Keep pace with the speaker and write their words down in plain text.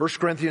1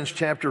 Corinthians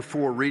chapter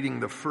 4, reading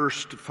the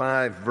first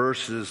 5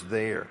 verses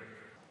there.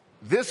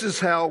 This is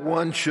how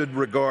one should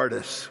regard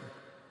us.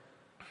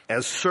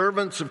 As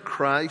servants of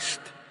Christ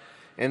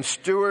and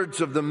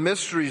stewards of the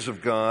mysteries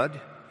of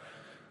God.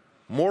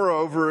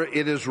 Moreover,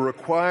 it is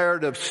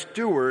required of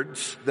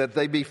stewards that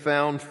they be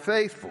found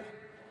faithful.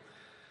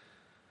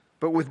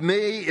 But with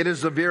me, it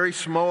is a very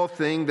small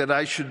thing that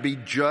I should be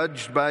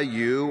judged by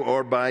you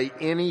or by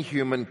any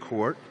human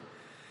court.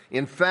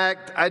 In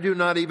fact, I do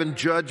not even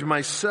judge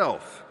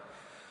myself.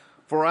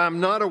 For I am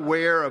not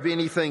aware of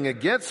anything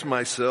against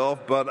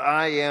myself, but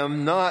I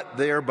am not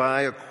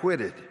thereby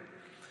acquitted.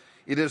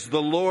 It is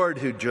the Lord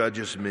who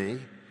judges me.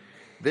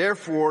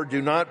 Therefore,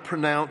 do not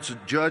pronounce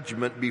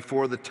judgment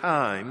before the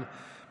time,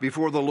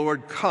 before the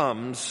Lord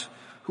comes,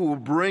 who will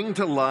bring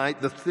to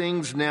light the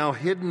things now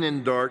hidden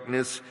in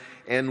darkness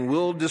and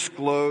will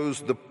disclose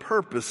the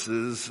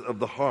purposes of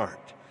the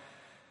heart.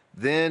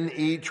 Then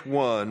each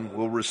one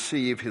will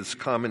receive his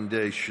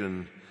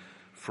commendation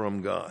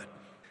from God.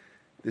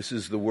 This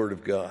is the word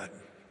of God.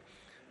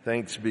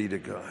 Thanks be to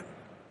God.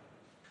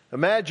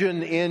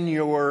 Imagine in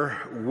your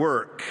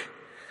work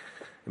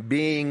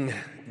being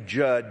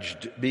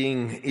judged,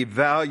 being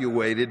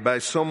evaluated by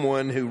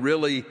someone who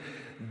really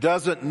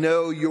doesn't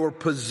know your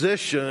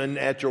position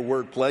at your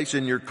workplace,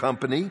 in your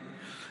company,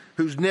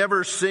 who's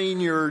never seen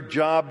your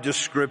job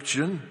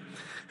description,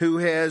 who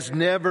has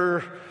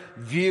never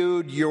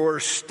viewed your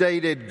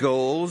stated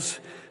goals,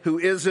 who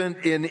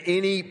isn't in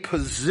any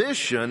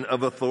position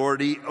of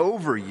authority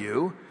over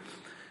you.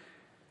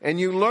 And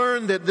you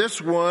learn that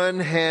this one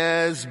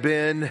has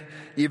been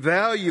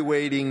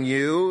evaluating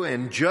you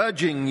and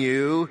judging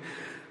you,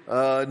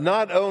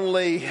 not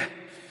only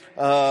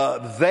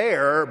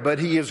there, but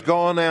he has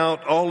gone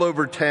out all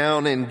over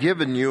town and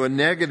given you a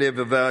negative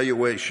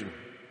evaluation.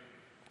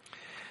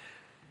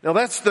 Now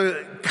that's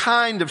the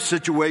kind of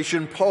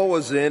situation Paul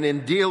was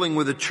in dealing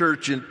with the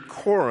church in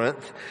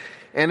Corinth.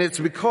 And it's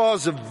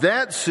because of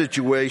that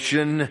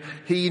situation,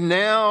 he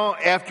now,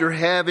 after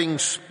having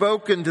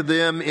spoken to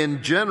them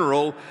in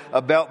general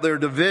about their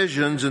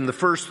divisions in the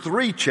first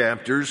 3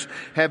 chapters,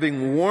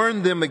 having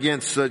warned them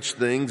against such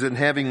things and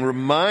having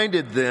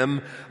reminded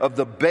them of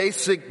the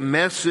basic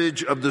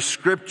message of the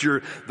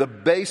Scripture, the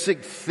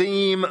basic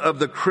theme of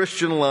the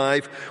Christian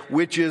life,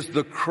 which is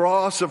the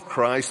cross of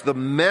Christ, the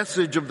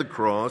message of the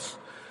cross,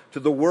 to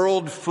the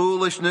world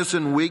foolishness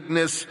and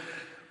weakness,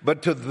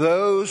 but to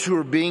those who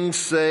are being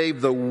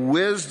saved, the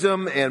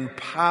wisdom and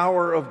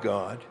power of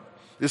God.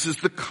 This is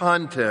the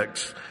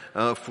context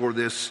for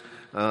these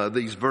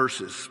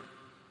verses.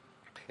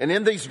 And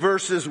in these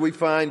verses we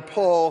find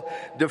Paul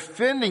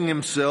defending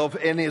himself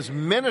and his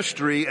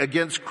ministry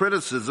against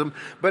criticism.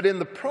 But in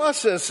the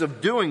process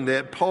of doing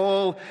that,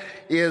 Paul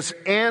is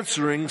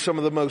answering some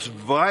of the most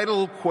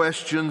vital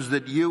questions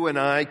that you and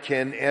I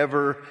can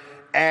ever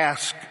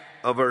ask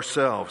of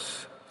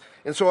ourselves.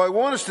 And so I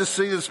want us to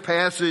see this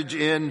passage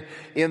in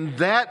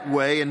that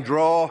way and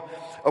draw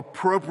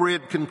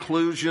appropriate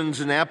conclusions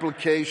and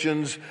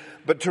applications,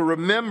 but to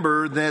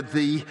remember that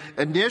the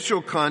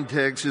initial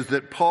context is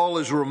that Paul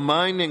is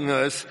reminding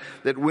us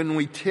that when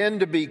we tend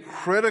to be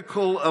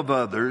critical of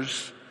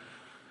others,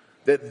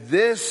 that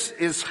this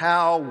is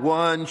how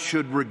one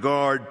should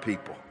regard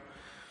people.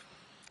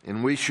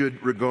 And we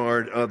should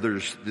regard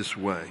others this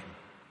way.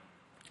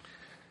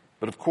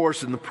 But of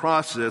course, in the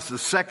process, the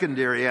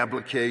secondary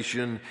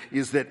application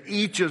is that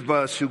each of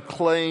us who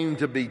claim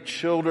to be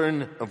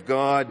children of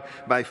God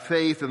by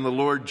faith in the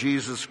Lord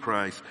Jesus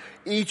Christ,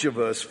 each of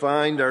us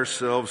find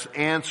ourselves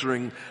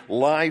answering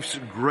life's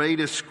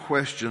greatest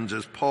questions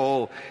as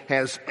Paul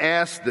has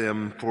asked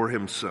them for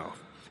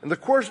himself. And the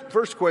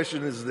first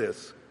question is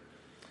this: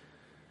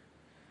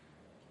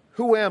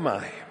 who am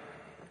I?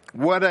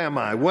 What am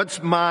I?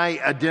 What's my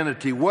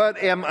identity? What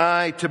am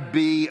I to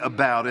be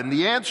about? And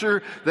the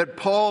answer that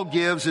Paul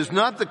gives is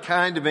not the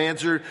kind of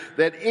answer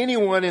that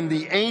anyone in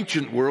the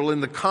ancient world, in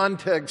the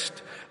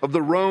context of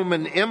the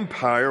Roman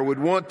Empire, would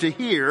want to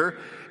hear,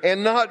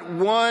 and not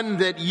one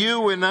that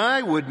you and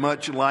I would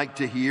much like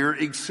to hear,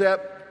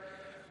 except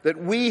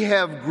that we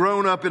have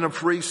grown up in a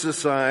free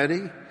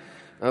society.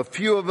 A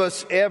few of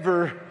us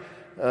ever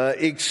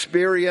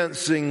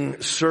experiencing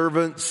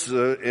servants,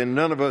 and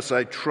none of us,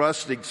 I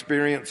trust,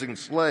 experiencing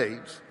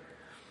slaves.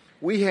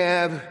 We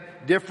have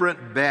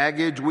different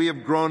baggage. We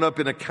have grown up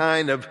in a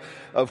kind of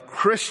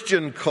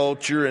Christian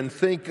culture and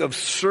think of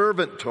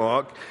servant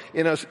talk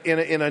in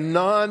a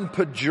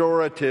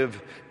non-pejorative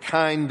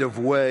kind of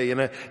way, in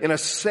a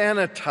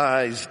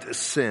sanitized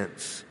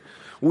sense.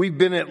 We've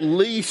been at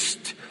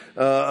least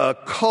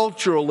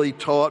culturally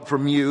taught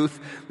from youth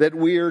that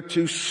we are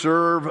to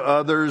serve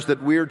others,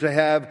 that we are to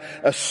have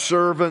a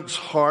servant's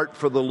heart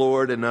for the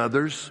Lord and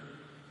others.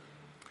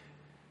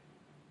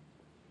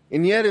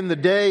 And yet in the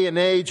day and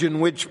age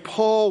in which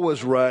Paul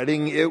was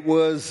writing, it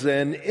was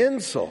an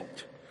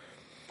insult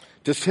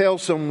to tell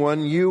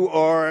someone you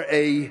are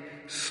a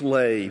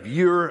slave,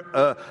 you're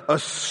a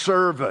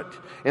servant,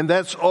 and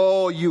that's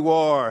all you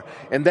are,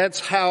 and that's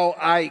how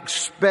I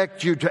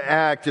expect you to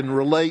act and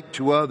relate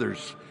to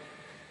others.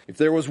 If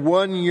there was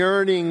one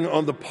yearning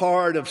on the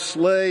part of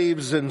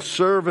slaves and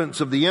servants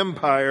of the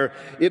empire,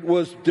 it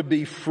was to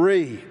be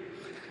free,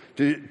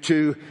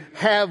 to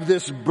have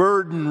this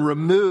burden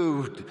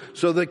removed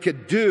so they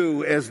could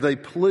do as they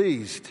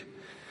pleased.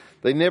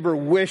 They never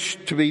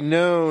wished to be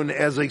known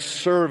as a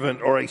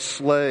servant or a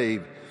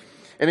slave.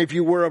 And if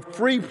you were a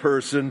free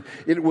person,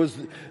 it was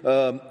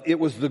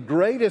the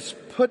greatest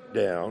put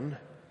down,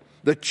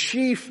 the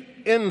chief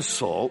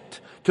insult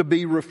to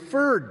be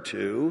referred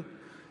to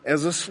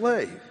as a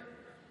slave.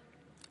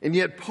 And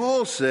yet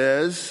Paul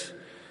says,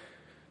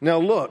 now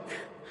look,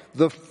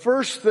 the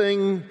first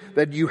thing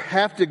that you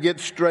have to get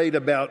straight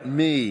about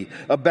me,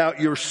 about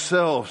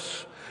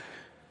yourselves,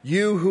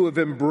 you who have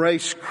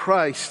embraced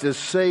Christ as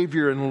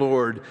Savior and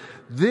Lord,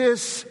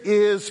 this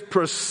is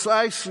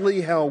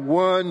precisely how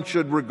one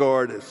should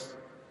regard us.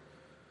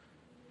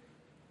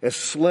 As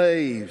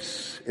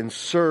slaves and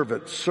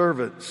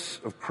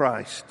servants of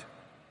Christ.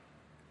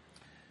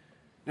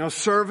 Now, a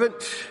servant,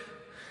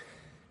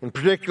 and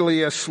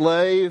particularly a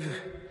slave,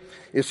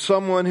 is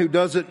someone who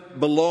doesn't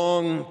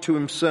belong to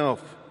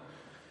himself,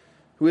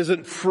 who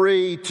isn't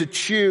free to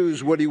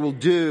choose what he will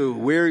do,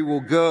 where he will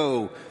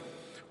go,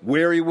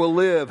 where he will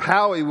live,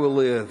 how he will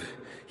live.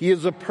 He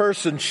is a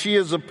person, she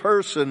is a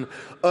person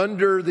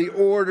under the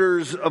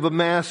orders of a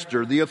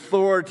master, the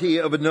authority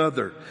of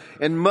another,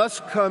 and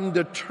must come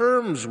to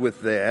terms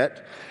with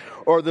that,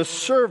 or the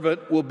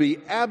servant will be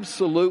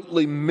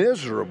absolutely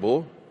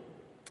miserable,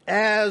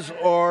 as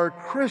are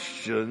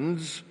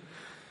Christians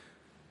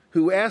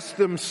who ask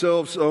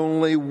themselves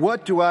only,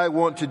 what do I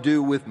want to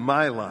do with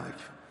my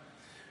life?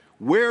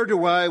 Where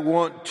do I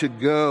want to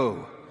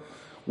go?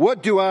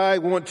 What do I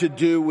want to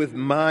do with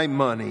my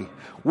money?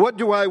 What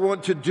do I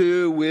want to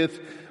do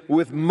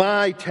with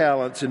my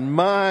talents and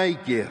my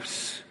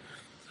gifts?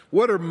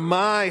 What are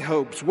my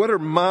hopes? What are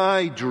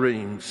my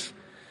dreams?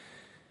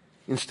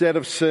 Instead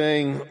of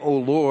saying, oh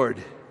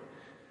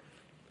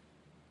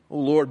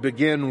Lord,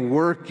 begin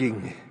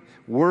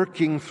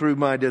working through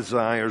my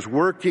desires,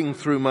 working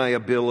through my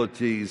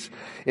abilities,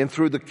 and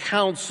through the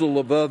counsel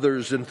of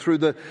others, and through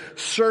the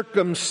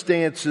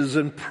circumstances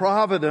and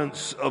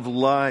providence of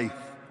life.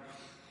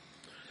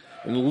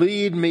 And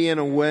lead me in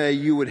a way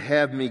you would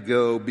have me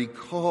go,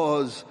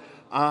 because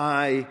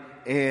I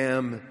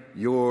am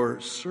your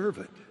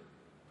servant.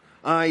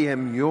 I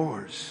am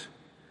yours.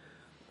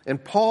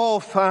 And Paul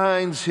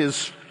finds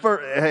his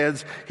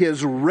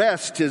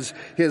rest,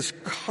 his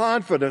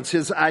confidence,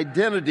 his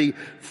identity,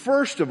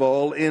 first of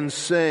all, in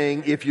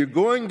saying, if you're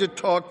going to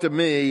talk to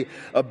me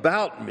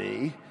about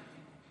me,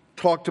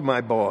 talk to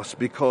my boss,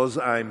 because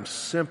I'm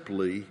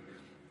simply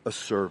a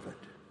servant.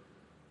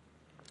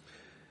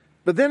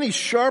 But then he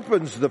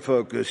sharpens the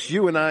focus.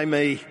 You and I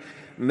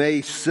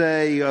may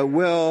say,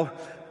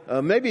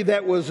 maybe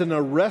that was an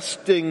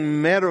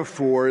arresting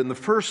metaphor in the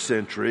first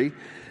century.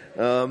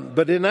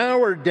 But in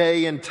our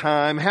day and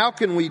time, how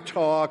can we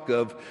talk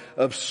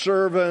of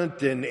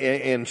servant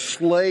and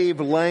slave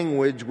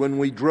language when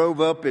we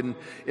drove up in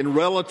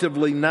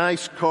relatively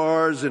nice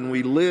cars and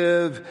we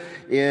live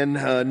in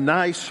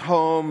nice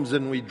homes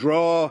and we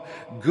draw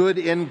good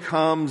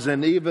incomes,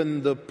 and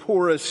even the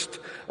poorest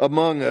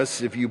among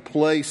us, if you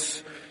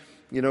place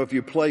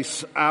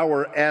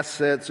our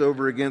assets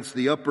over against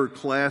the upper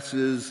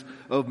classes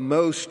of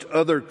most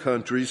other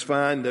countries,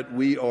 find that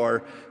we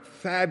are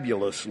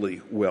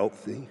fabulously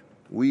wealthy.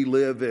 We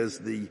live as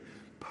the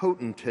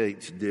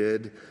potentates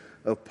did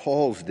of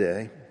Paul's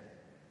day.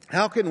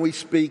 How can we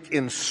speak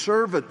in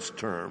servants'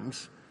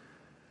 terms?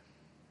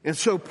 And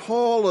so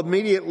Paul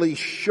immediately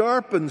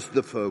sharpens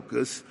the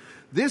focus.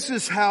 This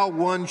is how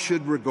one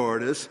should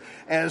regard us,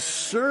 as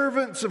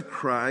servants of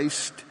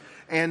Christ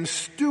and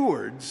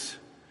stewards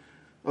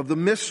of the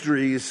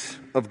mysteries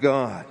of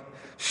God.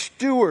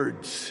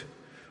 Stewards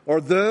are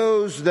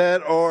those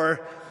that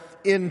are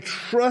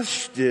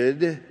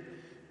entrusted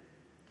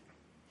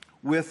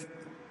with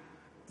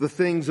the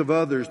things of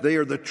others. They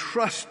are the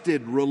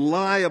trusted,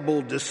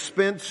 reliable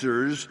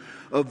dispensers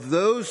of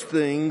those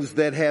things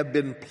that have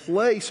been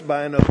placed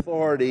by an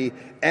authority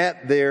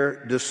at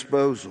their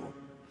disposal.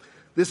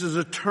 This is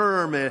a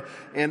term,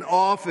 an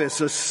office,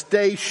 a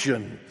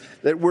station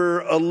that we're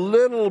a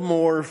little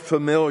more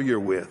familiar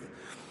with.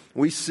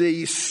 We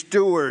see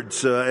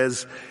stewards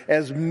as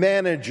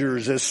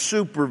managers, as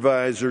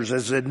supervisors,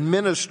 as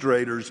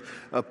administrators,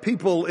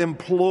 people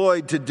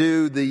employed to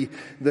do the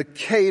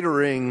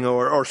catering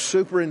or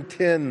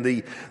superintend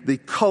the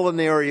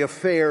culinary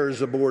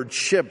affairs aboard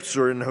ships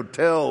or in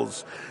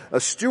hotels. A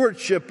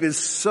stewardship is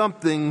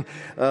something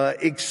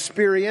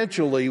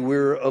experientially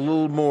we're a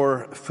little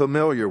more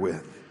familiar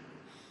with.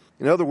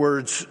 In other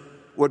words,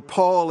 what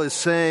Paul is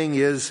saying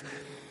is,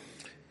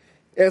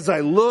 as I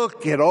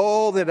look at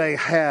all that I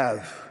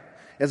have,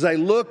 as I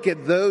look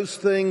at those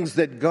things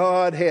that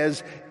God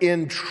has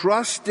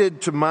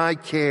entrusted to my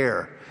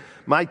care,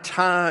 my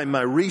time,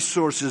 my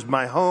resources,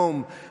 my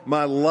home,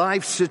 my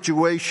life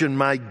situation,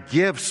 my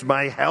gifts,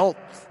 my health,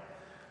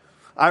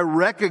 I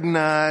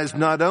recognize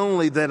not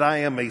only that I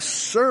am a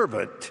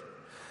servant,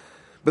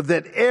 but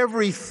that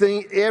every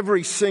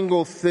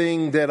single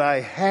thing that I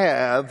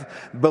have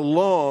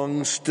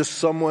belongs to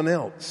someone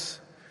else.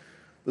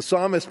 The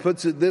psalmist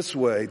puts it this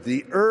way: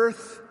 the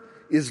earth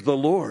is the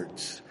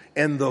Lord's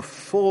and the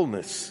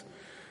fullness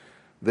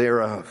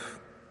thereof.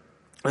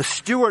 A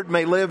steward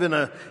may live in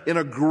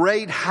a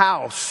great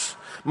house,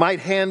 might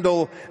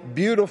handle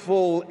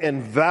beautiful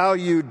and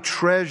valued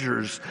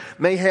treasures,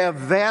 may have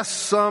vast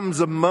sums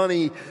of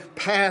money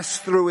pass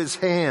through his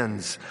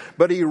hands,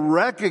 but he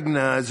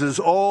recognizes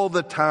all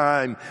the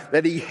time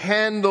that he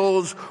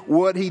handles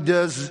what he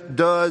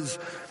does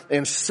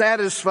and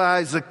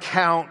satisfies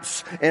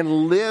accounts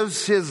and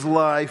lives his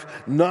life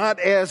not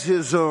as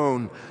his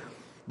own,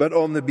 but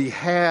on the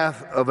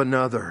behalf of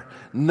another.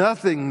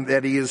 Nothing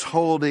that he is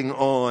holding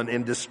on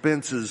and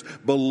dispenses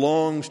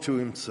belongs to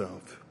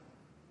himself.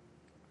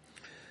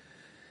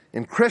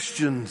 And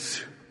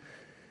Christians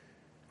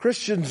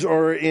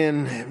are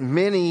in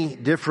many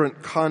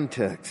different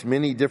contexts,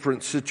 many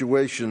different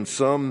situations,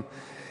 some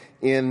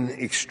in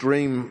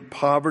extreme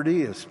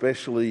poverty,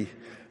 especially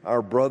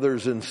our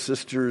brothers and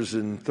sisters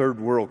in third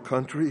world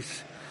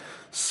countries,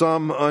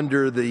 some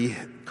under the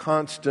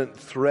constant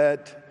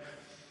threat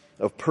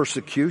of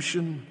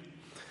persecution,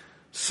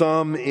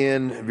 some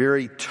in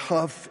very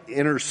tough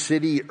inner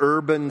city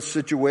urban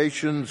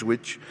situations,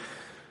 which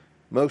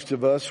most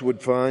of us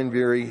would find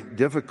very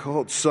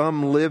difficult,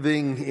 some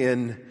living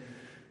in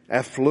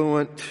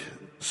affluent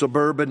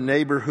suburban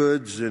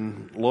neighborhoods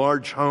in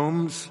large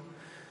homes.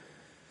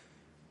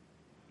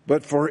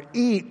 But for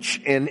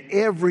each and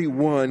every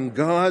one,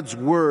 God's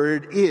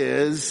word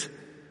is,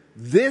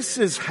 this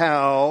is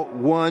how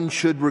one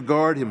should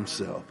regard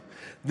himself.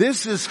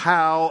 This is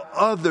how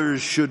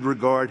others should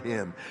regard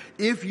him.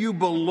 If you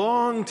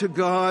belong to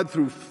God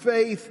through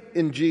faith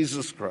in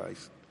Jesus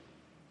Christ,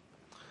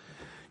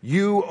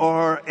 you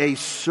are a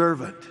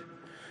servant.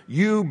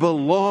 You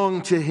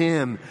belong to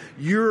him.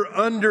 You're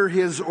under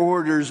his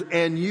orders,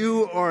 and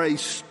you are a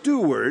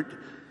steward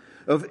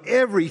of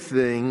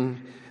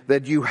everything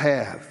that you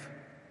have,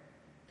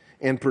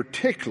 and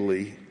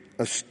particularly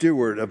a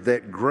steward of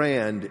that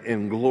grand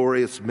and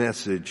glorious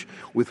message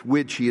with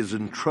which he has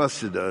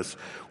entrusted us,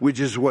 which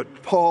is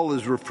what Paul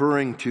is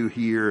referring to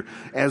here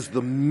as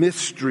the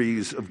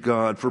mysteries of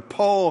God. For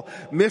Paul,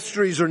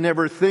 mysteries are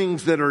never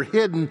things that are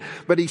hidden,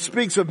 but he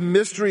speaks of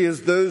mystery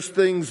as those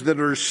things that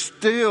are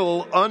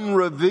still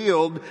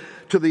unrevealed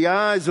to the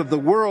eyes of the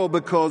world,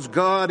 because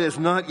God has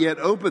not yet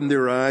opened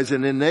their eyes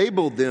and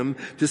enabled them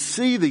to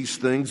see these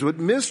things. But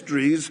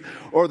mysteries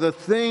are the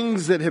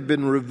things that have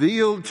been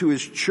revealed to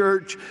his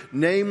church,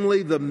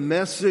 namely the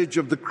message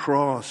of the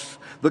cross,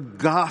 the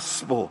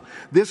gospel.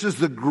 This is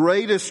the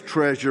greatest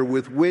treasure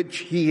with which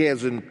he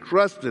has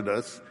entrusted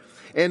us,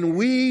 and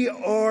we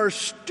are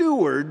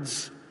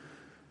stewards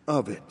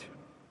of it.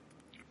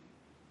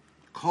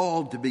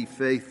 Called to be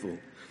faithful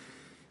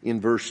in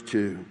verse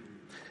 2.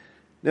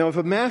 Now, if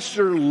a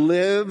master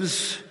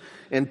lives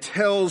and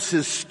tells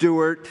his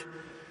steward,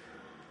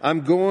 I'm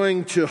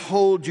going to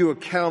hold you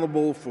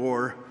accountable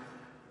for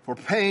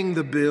paying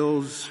the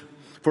bills,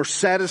 for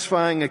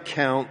satisfying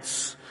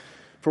accounts,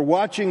 for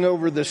watching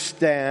over the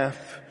staff,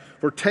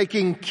 for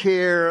taking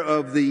care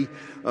of the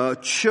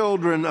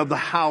children of the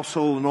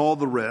household and all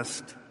the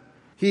rest,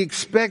 he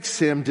expects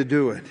him to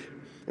do it.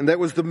 And that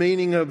was the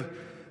meaning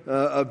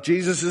of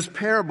Jesus'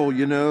 parable,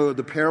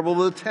 the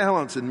parable of the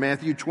talents in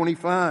Matthew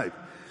 25.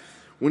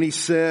 When he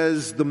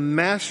says the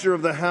master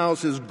of the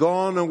house has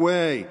gone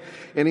away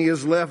and he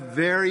has left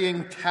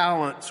varying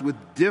talents with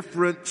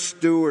different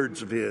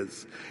stewards of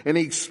his. And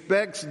he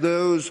expects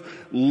those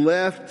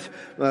left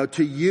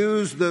to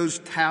use those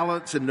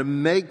talents and to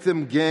make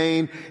them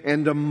gain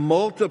and to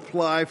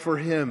multiply for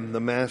him, the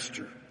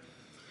master.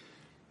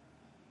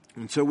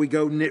 And so we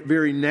go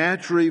very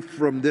naturally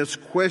from this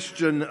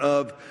question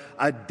of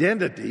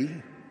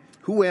identity,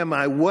 who am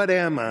I, what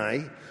am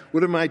I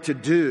to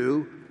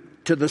do,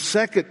 to the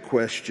second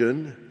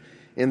question,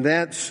 and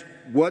that's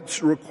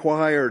what's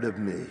required of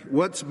me.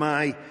 What's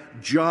my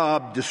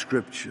job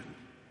description?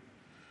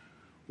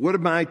 What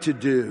am I to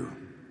do?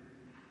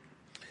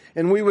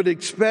 And we would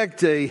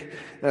expect a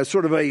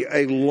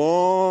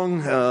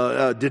long,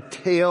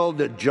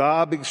 detailed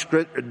job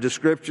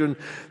description,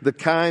 the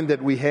kind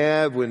that we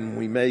have when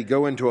we may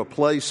go into a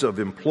place of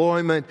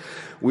employment.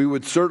 We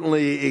would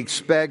certainly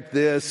expect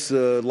this,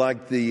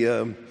 like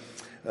the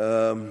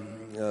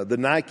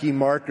Nike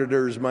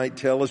marketers might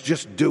tell us,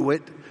 just do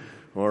it.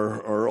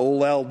 Or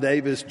old Al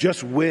Davis,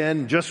 just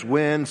win,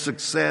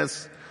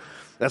 success.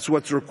 That's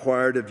what's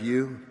required of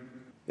you.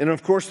 And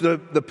of course,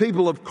 the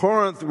people of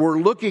Corinth were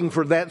looking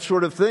for that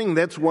sort of thing.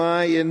 That's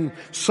why in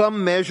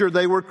some measure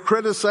they were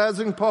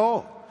criticizing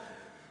Paul.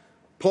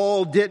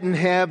 Paul didn't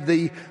have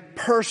the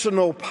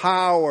personal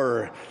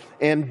power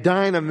and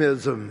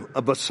dynamism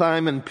of a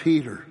Simon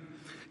Peter.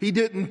 He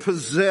didn't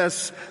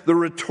possess the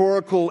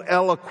rhetorical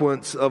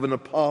eloquence of an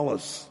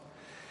Apollos.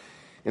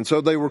 And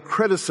so they were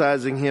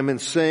criticizing him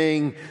and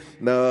saying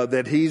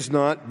that he's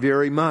not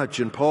very much.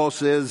 And Paul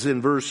says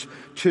in verse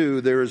 2,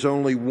 there is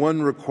only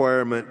one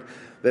requirement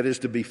that is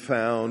to be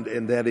found,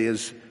 and that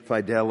is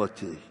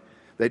fidelity,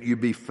 that you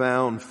be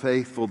found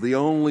faithful. The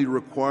only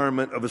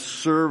requirement of a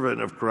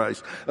servant of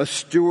Christ, a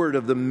steward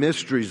of the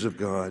mysteries of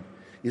God,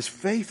 is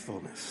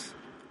faithfulness.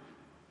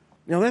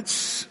 Now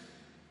that's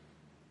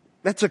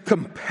a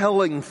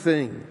compelling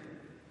thing.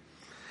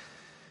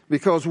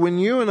 Because when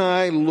you and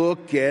I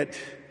look at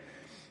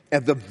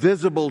the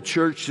visible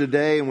church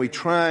today and we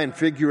try and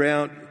figure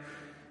out,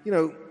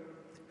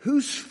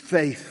 who's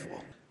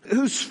faithful?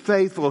 Who's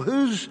faithful?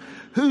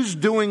 Who's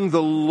doing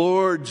the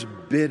Lord's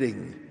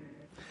bidding?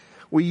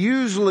 We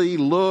usually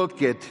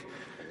look at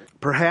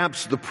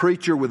perhaps the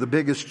preacher with the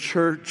biggest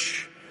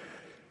church,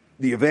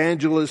 the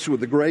evangelist with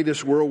the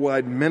greatest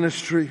worldwide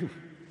ministry.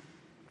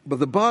 But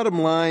the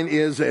bottom line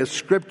is, as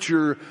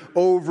Scripture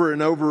over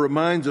and over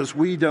reminds us,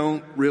 we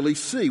don't really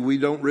see. We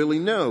don't really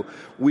know.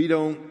 We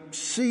don't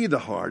see the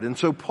heart. And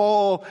so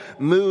Paul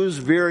moves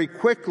very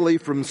quickly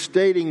from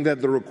stating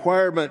that the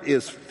requirement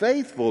is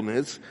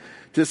faithfulness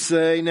to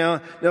say, now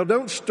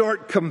don't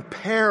start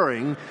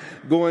comparing,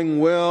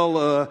 going,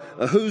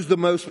 who's the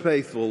most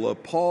faithful?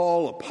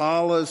 Paul,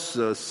 Apollos,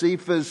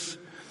 Cephas,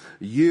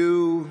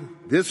 you,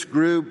 this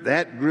group,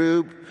 that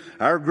group,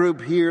 our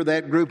group here,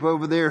 that group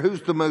over there.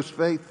 Who's the most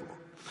faithful?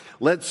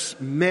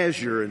 Let's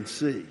measure and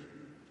see.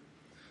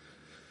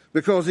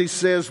 Because he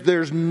says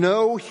there's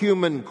no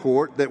human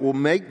court that will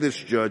make this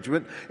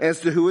judgment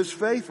as to who is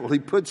faithful. He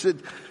puts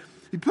it,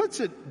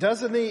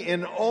 doesn't he,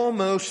 in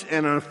almost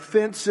an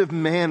offensive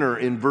manner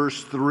in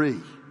verse 3.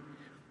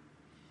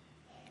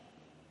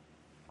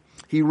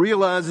 He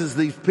realizes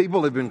these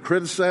people have been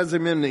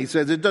criticizing him, and he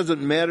says, it doesn't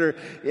matter,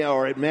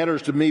 or it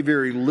matters to me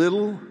very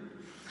little.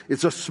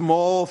 It's a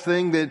small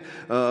thing that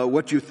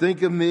what you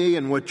think of me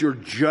and what your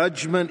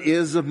judgment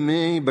is of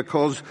me,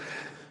 because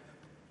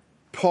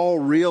Paul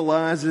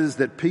realizes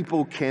that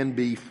people can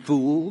be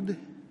fooled.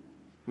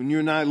 When you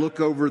and I look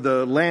over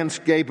the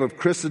landscape of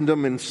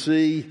Christendom and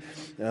see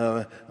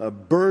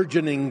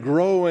burgeoning,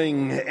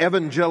 growing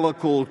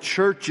evangelical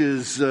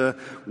churches,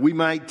 we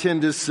might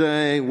tend to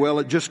say, well,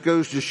 it just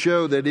goes to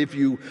show that if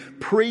you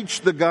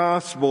preach the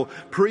gospel,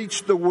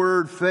 preach the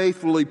word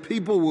faithfully,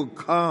 people will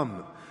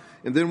come.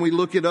 And then we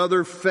look at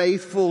other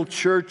faithful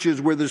churches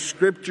where the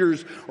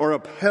Scriptures are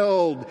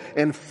upheld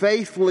and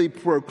faithfully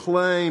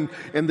proclaimed,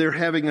 and they're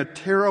having a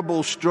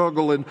terrible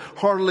struggle and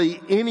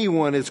hardly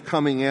anyone is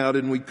coming out,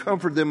 and we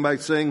comfort them by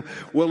saying,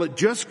 well, it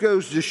just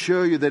goes to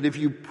show you that if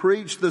you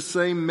preach the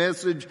same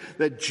message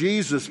that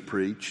Jesus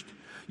preached,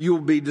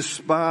 you'll be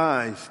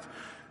despised.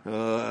 If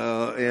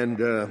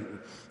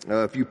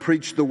you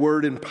preach the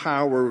word in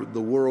power, the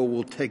world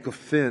will take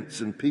offense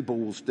and people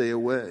will stay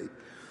away.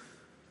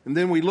 And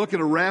then we look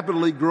at a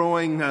rapidly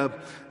growing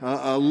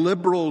a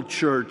liberal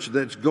church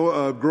that's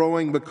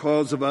growing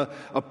because of a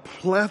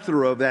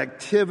plethora of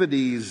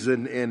activities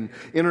and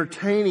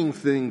entertaining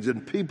things,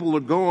 and people are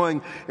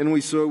going, and we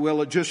say,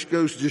 well, it just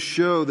goes to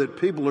show that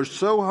people are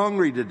so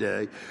hungry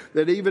today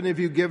that even if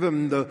you give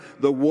them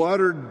the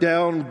watered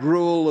down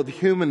gruel of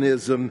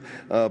humanism,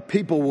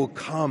 people will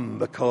come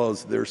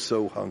because they're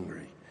so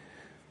hungry.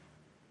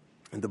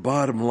 And the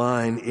bottom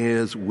line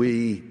is,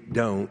 we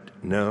don't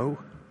know.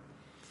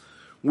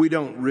 We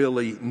don't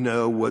really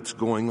know what's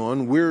going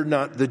on. We're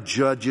not the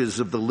judges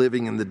of the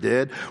living and the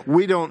dead.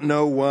 We don't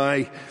know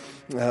why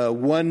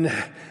one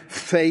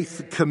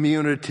faith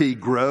community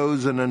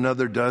grows and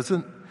another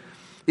doesn't.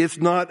 It's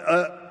not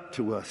up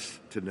to us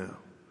to know.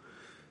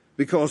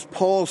 Because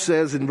Paul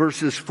says in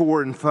verses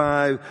 4 and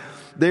 5,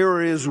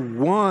 there is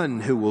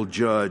one who will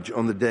judge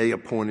on the day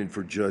appointed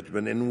for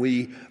judgment, and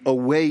we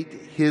await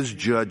his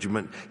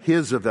judgment,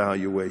 his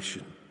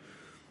evaluation.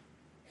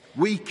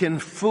 We can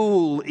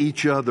fool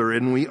each other,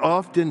 and we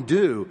often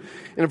do.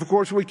 And of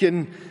course, we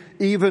can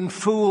even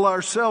fool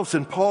ourselves.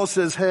 And Paul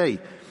says, hey,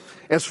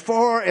 as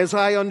far as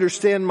I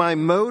understand my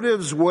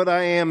motives, what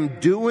I am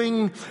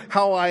doing,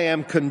 how I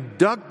am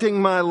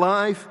conducting my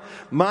life,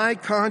 my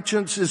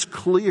conscience is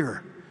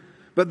clear.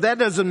 But that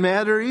doesn't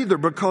matter either,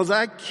 because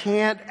I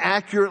can't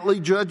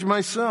accurately judge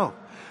myself.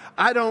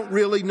 I don't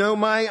really know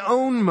my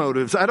own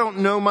motives. I don't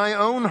know my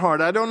own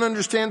heart. I don't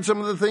understand some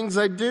of the things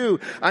I do.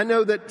 I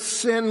know that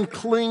sin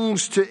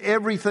clings to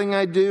everything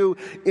I do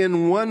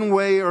in one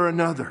way or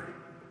another.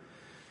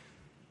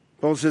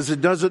 Paul says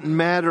it doesn't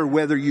matter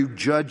whether you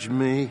judge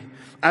me.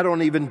 I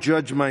don't even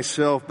judge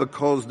myself,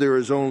 because there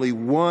is only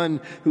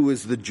one who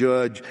is the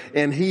judge,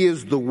 and he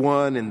is the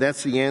one, and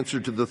that's the answer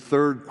to the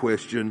third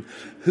question,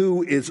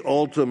 who is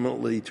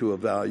ultimately to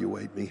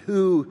evaluate me?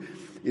 Who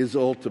is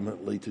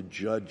ultimately to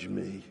judge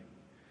me?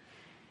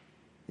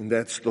 And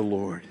that's the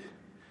Lord.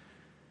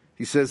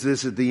 He says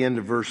this at the end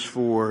of verse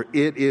 4,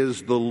 it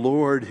is the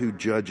Lord who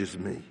judges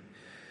me.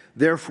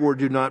 Therefore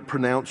do not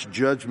pronounce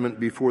judgment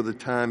before the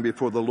time,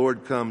 before the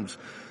Lord comes,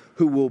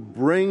 who will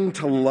bring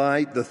to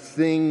light the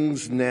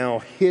things now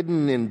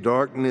hidden in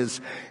darkness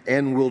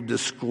and will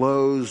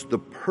disclose the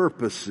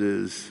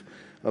purposes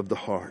of the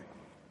heart.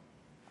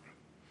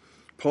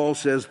 Paul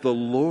says the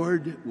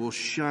Lord will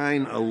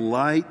shine a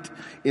light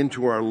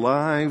into our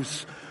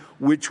lives,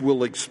 which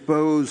will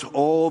expose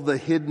all the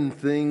hidden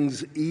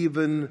things,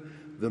 even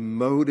the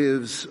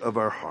motives of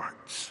our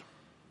hearts.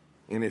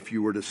 And if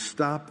you were to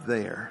stop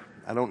there,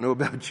 I don't know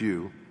about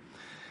you,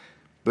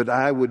 but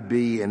I would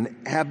be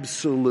in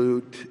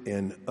absolute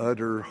and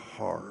utter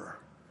horror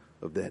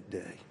of that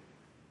day.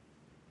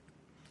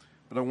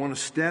 But I want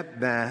to step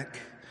back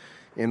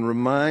and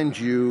remind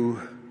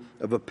you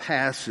of a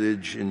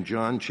passage in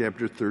John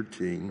chapter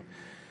 13,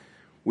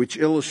 which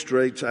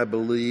illustrates, I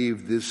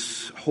believe,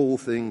 this whole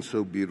thing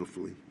so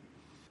beautifully.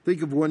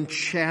 Think of one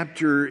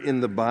chapter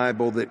in the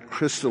Bible that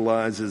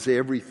crystallizes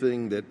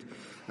everything that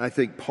I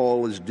think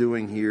Paul is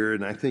doing here,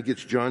 and I think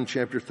it's John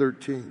chapter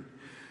 13.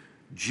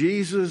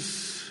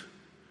 Jesus,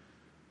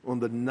 on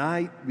the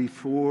night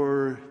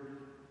before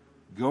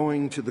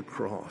going to the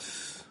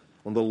cross,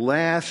 on the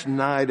last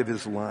night of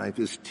his life,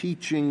 is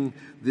teaching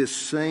this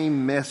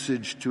same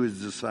message to his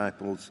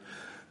disciples.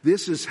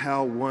 This is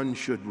how one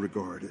should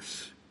regard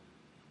us.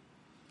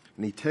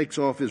 And he takes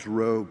off his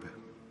robe,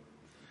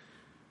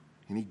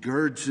 and he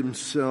girds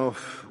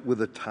himself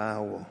with a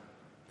towel.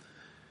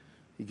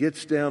 He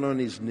gets down on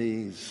his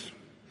knees,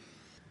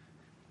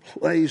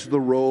 plays the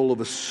role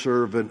of a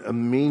servant, a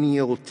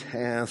menial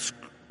task,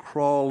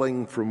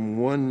 crawling from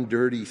one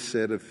dirty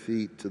set of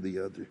feet to the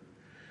other,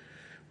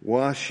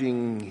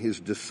 washing his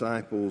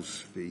disciples'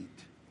 feet.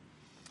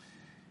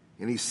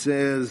 And he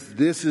says,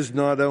 this is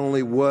not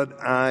only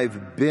what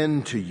I've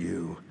been to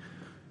you,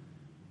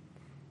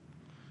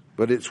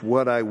 but it's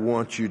what I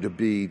want you to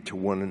be to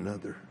one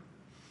another.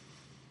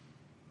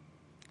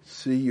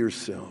 See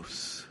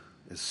yourselves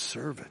as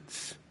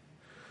servants,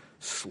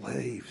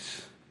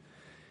 slaves.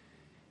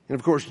 And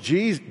of course,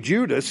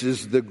 Judas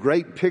is the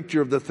great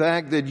picture of the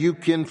fact that you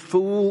can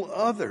fool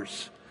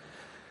others.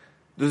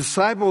 The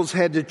disciples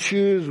had to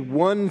choose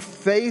one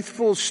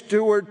faithful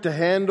steward to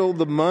handle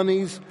the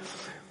monies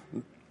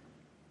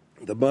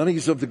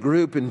of the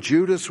group, and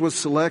Judas was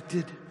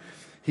selected.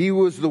 He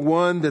was the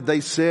one that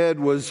they said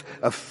was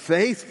a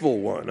faithful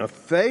one, a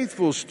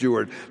faithful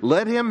steward.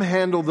 Let him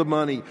handle the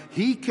money.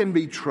 He can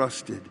be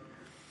trusted.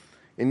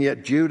 And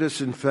yet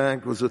Judas, in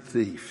fact, was a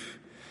thief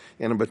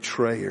and a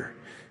betrayer.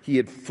 He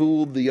had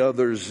fooled the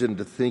others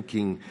into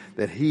thinking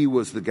that he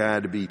was the guy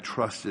to be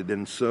trusted.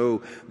 And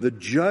so the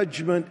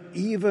judgment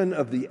even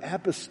of the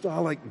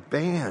apostolic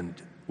band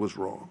was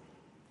wrong.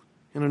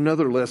 And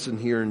another lesson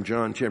here in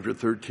John chapter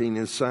 13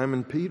 is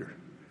Simon Peter.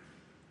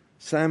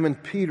 Simon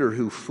Peter,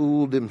 who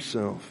fooled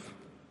himself.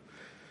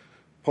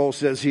 Paul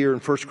says here in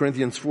 1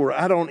 Corinthians 4,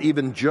 I don't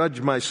even judge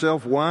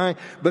myself. Why?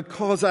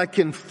 Because I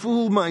can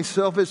fool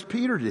myself as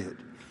Peter did.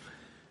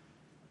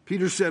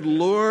 Peter said,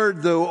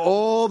 Lord, though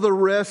all the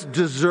rest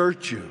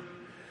desert you,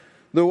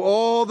 though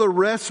all the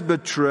rest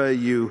betray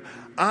you,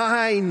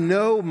 I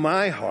know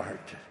my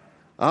heart.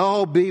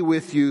 I'll be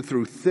with you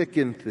through thick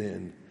and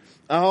thin.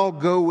 I'll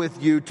go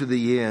with you to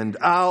the end.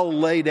 I'll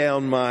lay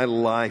down my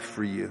life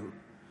for you.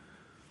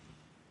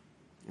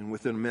 And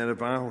within a matter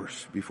of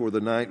hours, before the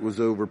night was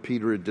over,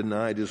 Peter had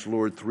denied his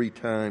Lord 3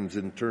 times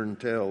and turned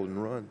tail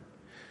and run.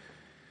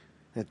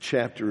 That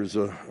chapter is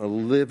a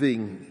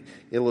living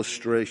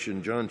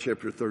illustration, John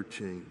chapter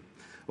 13,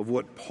 of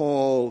what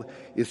Paul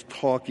is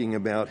talking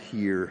about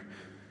here.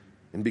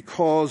 And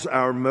because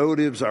our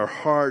motives, our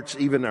hearts,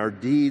 even our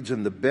deeds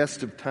in the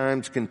best of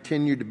times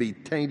continue to be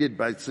tainted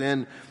by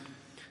sin,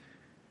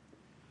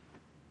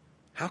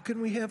 how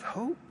can we have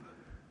hope?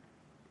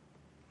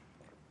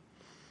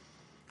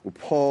 Well,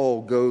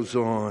 Paul goes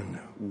on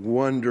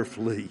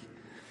wonderfully,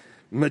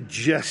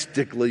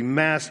 majestically,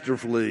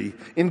 masterfully,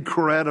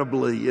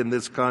 incredibly in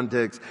this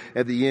context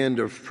at the end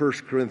of 1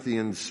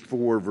 Corinthians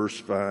 4, verse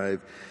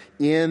 5.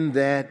 In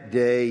that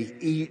day,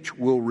 each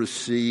will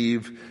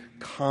receive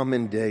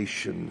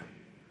commendation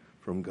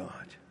from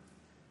God.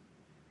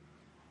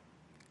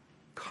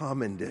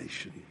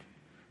 Commendation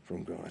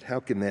from God. How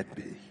can that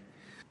be?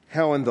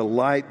 How in the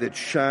light that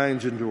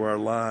shines into our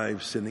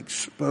lives and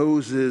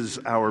exposes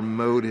our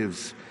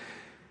motives,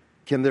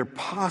 can there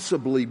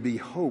possibly be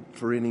hope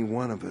for any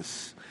one of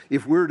us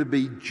if we're to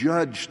be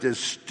judged as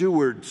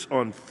stewards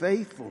on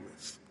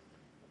faithfulness?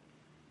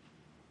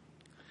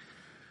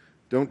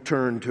 Don't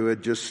turn to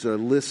it, just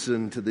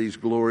listen to these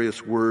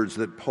glorious words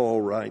that Paul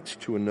writes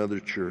to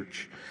another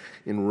church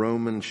in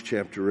Romans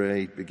chapter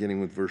 8, beginning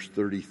with verse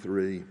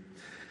 33.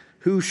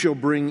 Who shall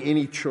bring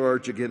any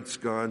charge against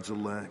God's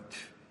elect?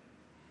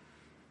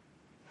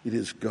 It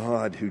is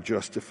God who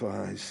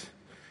justifies.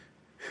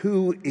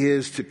 Who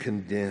is to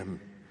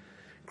condemn?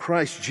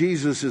 Christ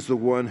Jesus is the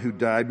one who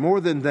died. More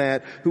than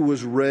that, who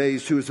was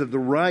raised, who is at the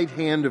right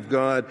hand of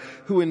God,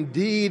 who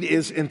indeed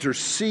is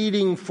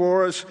interceding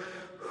for us.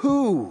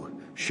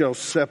 Who shall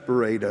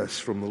separate us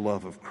from the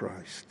love of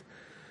Christ?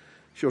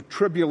 Shall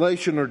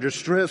tribulation or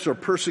distress or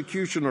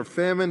persecution or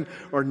famine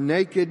or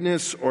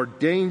nakedness or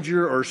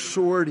danger or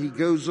sword? He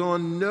goes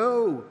on,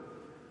 no.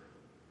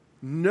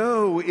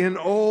 No, in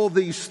all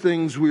these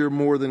things we are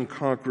more than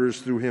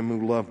conquerors through him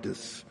who loved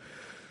us.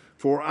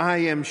 For I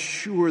am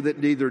sure that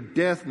neither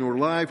death nor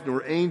life,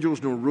 nor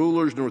angels, nor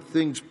rulers, nor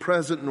things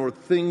present, nor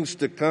things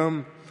to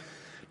come,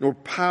 nor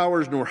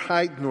powers, nor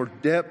height, nor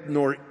depth,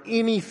 nor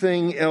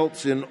anything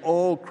else in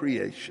all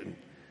creation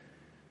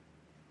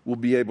will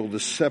be able to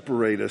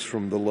separate us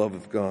from the love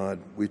of God,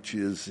 which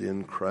is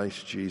in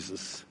Christ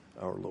Jesus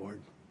our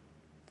Lord.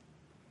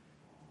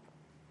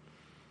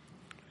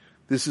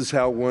 This is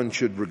how one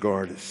should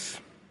regard us.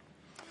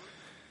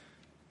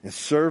 As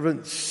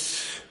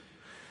servants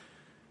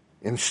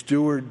and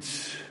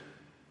stewards,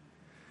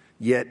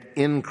 yet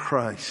in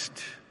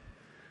Christ,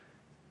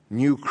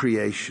 new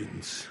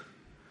creations,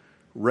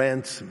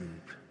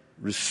 ransomed,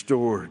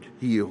 restored,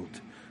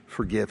 healed,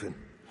 forgiven,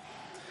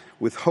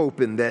 with hope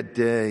in that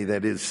day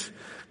that is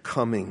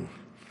coming,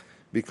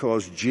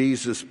 because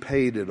Jesus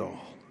paid it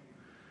all.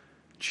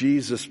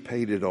 Jesus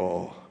paid it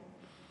all.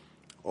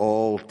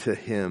 All to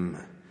him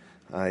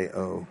I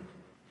owe.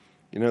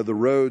 You know, the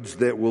roads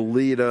that will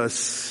lead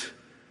us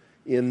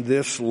in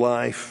this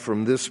life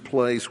from this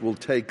place will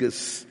take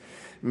us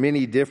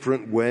many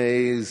different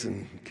ways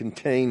and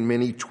contain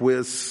many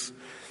twists,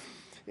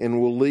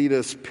 and will lead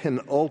us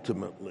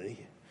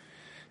penultimately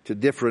to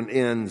different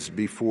ends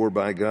before,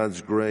 by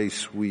God's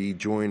grace, we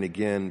join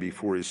again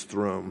before his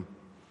throne.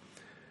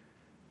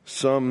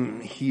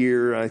 Some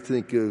here, I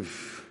think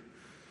of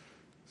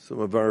some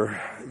of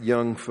our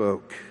young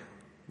folk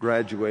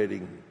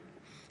graduating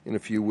in a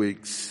few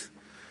weeks.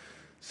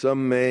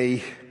 Some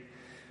may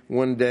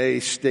one day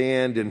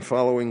stand in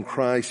following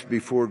Christ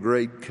before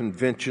great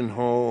convention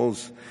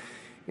halls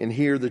and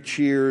hear the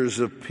cheers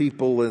of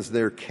people as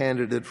their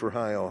candidate for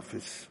high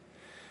office.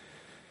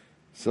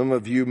 Some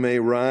of you may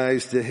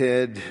rise to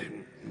head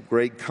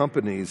great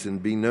companies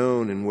and be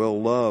known and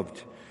well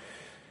loved.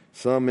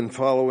 Some, in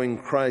following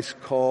Christ's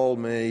call,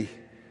 may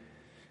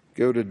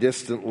go to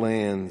distant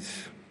lands,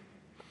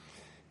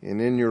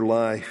 and in your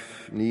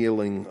life,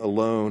 kneeling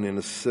alone in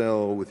a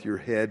cell with your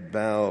head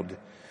bowed,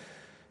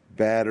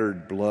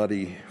 battered,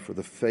 bloody, for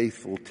the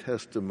faithful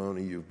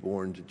testimony you've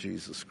borne to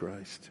Jesus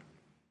Christ.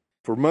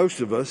 For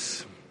most of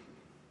us,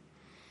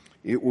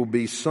 it will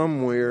be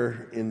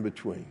somewhere in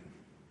between.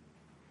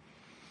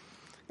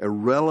 A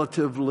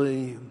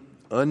relatively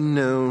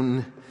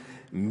unknown,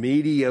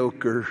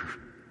 mediocre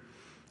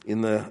in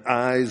the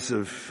eyes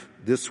of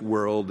this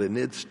world and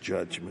its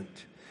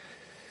judgment,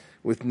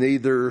 with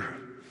neither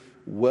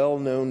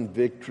well-known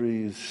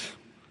victories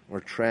or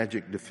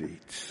tragic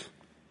defeats.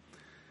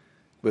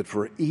 But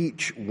for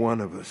each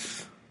one of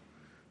us,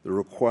 the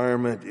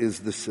requirement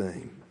is the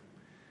same.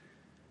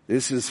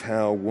 This is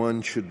how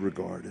one should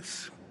regard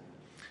us.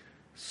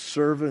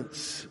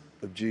 Servants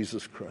of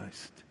Jesus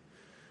Christ.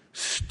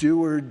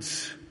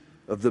 Stewards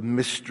of the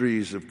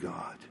mysteries of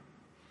God.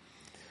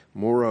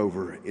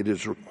 Moreover, it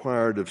is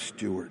required of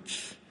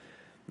stewards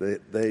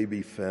that they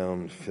be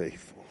found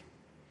faithful.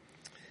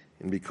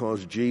 And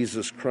because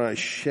Jesus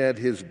Christ shed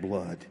his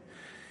blood,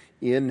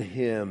 in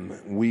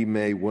him we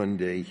may one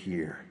day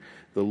hear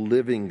the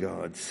living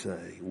God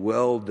say,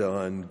 "Well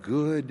done,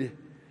 good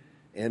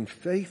and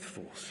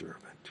faithful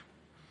servant.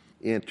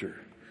 Enter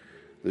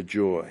the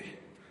joy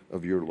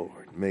of your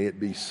Lord." May it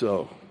be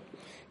so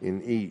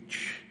in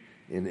each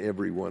and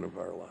every one of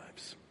our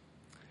lives.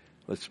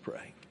 Let's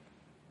pray.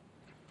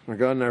 Our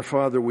God and our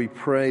Father, we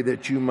pray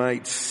that you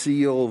might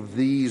seal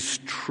these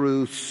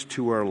truths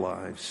to our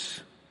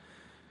lives,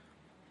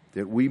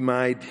 that we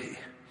might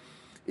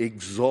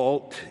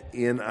exalt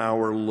in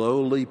our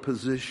lowly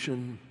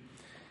position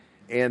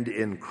and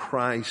in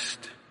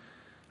Christ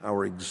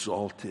our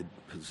exalted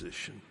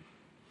position.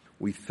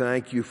 We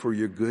thank you for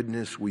your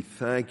goodness. We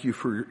thank you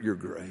for your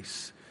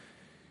grace.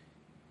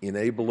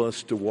 Enable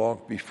us to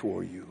walk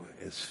before you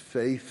as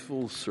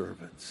faithful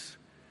servants,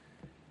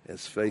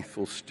 as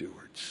faithful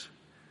stewards.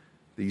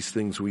 These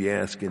things we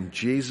ask in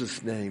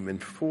Jesus' name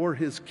and for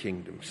his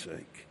kingdom's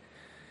sake.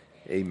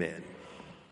 Amen.